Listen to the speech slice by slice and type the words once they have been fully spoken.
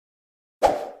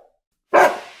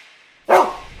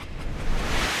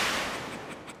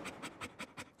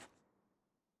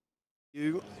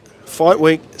fight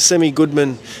week. Sam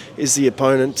Goodman is the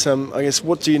opponent. I guess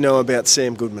what do you know about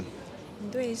Sam Goodman?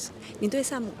 你对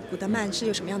萨姆·古德曼是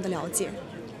有什么样的了解？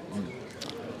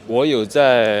我有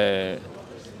在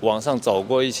网上找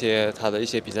过一些他的一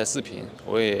些比赛视频，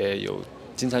我也有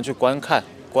经常去观看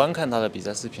他的比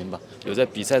赛视频吧，有在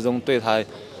比赛中对他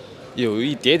有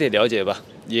一点点了解吧，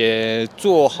也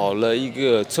做好了一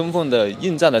个充分的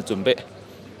应战的准备。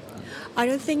I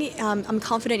don't think I'm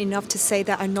confident enough to say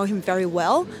that I know him very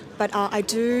well, but I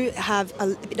do have a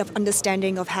bit of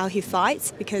understanding of how he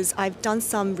fights because I've done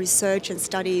some research and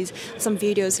studies, some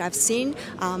videos that I've seen,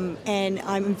 and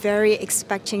I'm very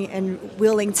expecting and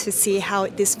willing to see how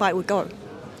this fight would go.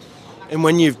 And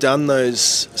when you've done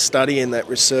those study and that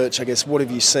research, I guess what have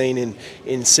you seen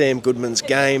in Sam Goodman's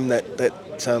game that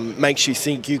makes you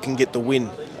think you can get the win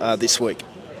this week?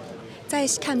 在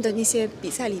看的那些比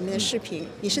赛里面的视频，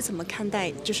你是怎么看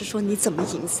待？就是说你怎么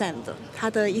赢Sam的？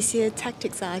他的一些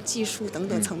tactics 啊、技术等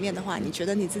等层面的话，你觉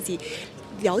得你自己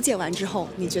了解完之后，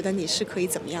你觉得你是可以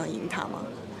怎么样赢他吗？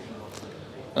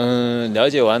了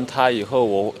解完他以后，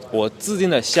我制定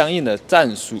了相应的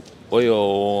战术，我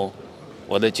有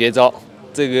我的绝招，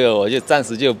这个我就暂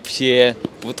时就偏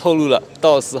不透露了，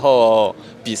到时候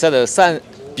比赛的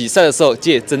时候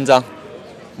见真章。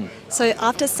So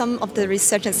after some of the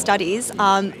research and studies,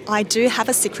 I do have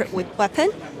a secret weapon,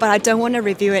 but I don't want to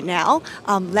reveal it now.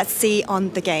 Let's see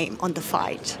on the game, on the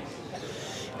fight.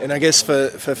 And I guess for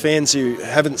fans who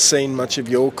haven't seen much of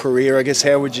your career, I guess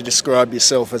how would you describe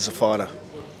yourself as a fighter?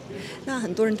 那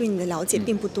很多人对你的了解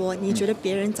并不多，你觉得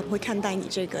别人怎么会看待你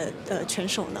这个拳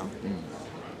手呢？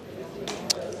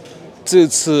这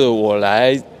次我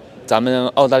来咱们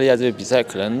澳大利亚这个比赛，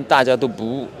可能大家都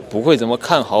不会怎么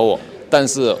看好我。但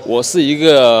是我是一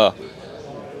个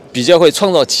比较会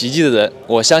创造奇迹的人，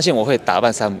我相信我会打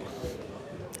败山姆。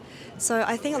So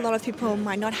I think a lot of people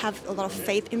might not have a lot of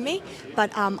faith in me,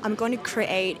 but I'm going to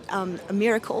create a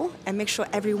miracle and make sure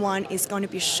everyone is going to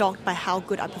be shocked by how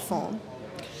good I perform.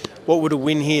 What would a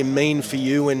win here mean for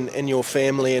you and your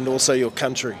family and also your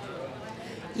country?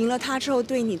 赢了他之后，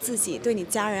对你自己、对你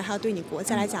家人还有对你国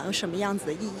家来讲，有什么样子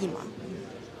的意义吗？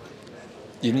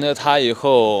赢了他以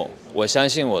后，我相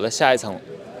信我的下一场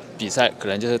比赛可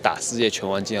能就是打世界拳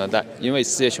王金腰带，因为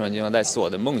世界拳王金腰带是我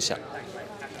的梦想。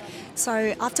So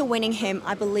after winning him,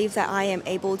 I believe that I am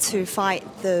able to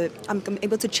I'm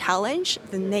able to challenge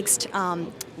the next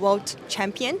world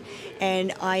champion,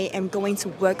 and I am going to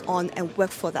work on and work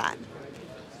for that.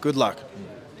 Good luck.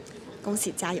 恭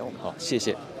喜加油！好，谢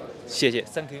谢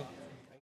，Thank you。